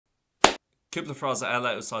Cúpla Frása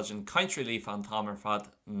Eile úsáidin Frása Líofa an táimar fad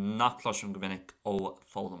nach gcloisim go minic ó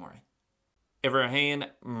foghlaim. Iver hain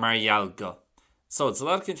Ghaeilge. So it's a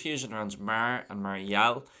lot of confusion around mar and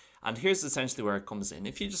marial, and here's essentially where it comes in.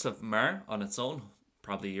 If you just have mar on its own,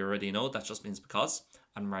 probably you already know that just means because,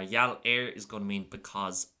 and marial is going to mean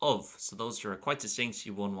because of. So those two are quite distinct.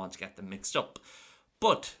 You won't want to get them mixed up.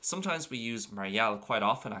 But sometimes we use marial, quite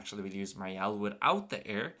often actually we'll use marial without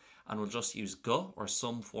the and we'll just use go or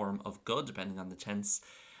some form of go depending on the tense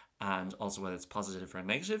and also whether it's positive or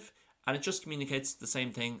negative, and it just communicates the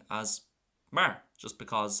same thing as mar, just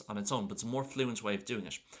because on its own, but it's a more fluent way of doing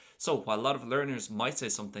it. So while a lot of learners might say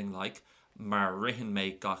something like mar rihin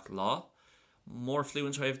me gach law, more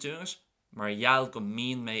fluent way of doing it, marial go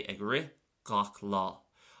mean me ag ri gach law.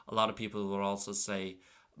 A lot of people will also say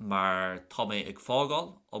mar tome ag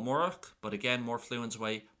foghlaim o morach, but again more fluent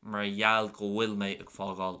way, marial go will me ag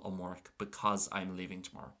foghlaim o morach, because I'm leaving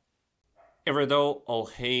tomorrow. Iver though o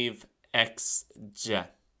have ex je.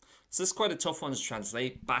 So this is quite a tough one to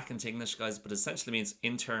translate back into English, guys, but essentially means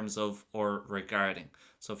in terms of or regarding.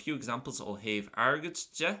 So a few examples: o have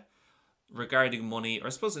argid je, regarding money, or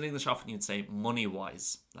I suppose in English often you'd say money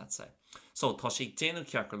wise, let's say. So toshik denu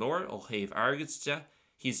kiakalor o have argid je,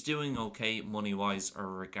 he's doing okay money wise or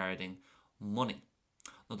regarding money.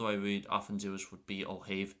 Another way we'd often do it would be o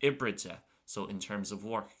have ibrid je, so in terms of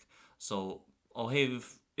work. So o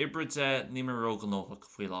have ibrid je nimer roganohuk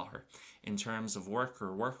fwilaher. In terms of work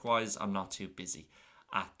or work-wise, I'm not too busy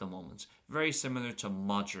at the moment. Very similar to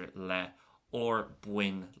moderate le or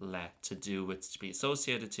buin le, to do with, to be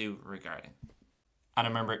associated to, regarding. And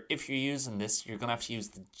remember, if you're using this, you're going to have to use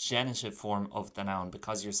the genitive form of the noun,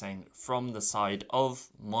 because you're saying from the side of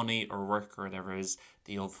money or work or whatever it is,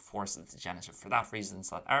 the of forces the genitive. For that reason,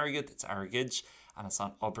 it's not argid, it's argij, and it's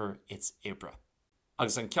not uber, it's ibra.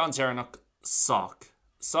 Agus an ceann dearnach sock.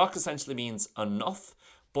 Sock essentially means enough,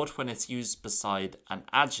 but when it's used beside an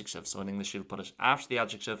adjective. So in English, you'll put it after the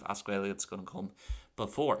adjective, as Ghaeilge it's going to come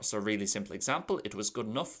before. So a really simple example, it was good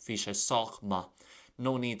enough, fi sé soch ma.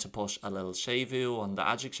 No need to put a little shevu on the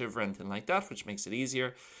adjective or anything like that, which makes it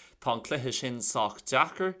easier. Tá cluiche sin soch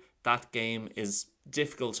dacker, that game is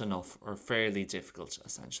difficult enough, or fairly difficult,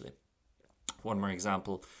 essentially. One more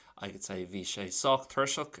example, I could say vi sé soch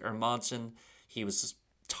thursach margin, he was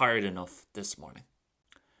tired enough this morning.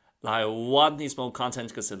 Lai wad ní smó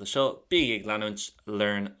content go sila seo, big ag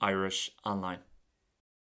learn Irish online.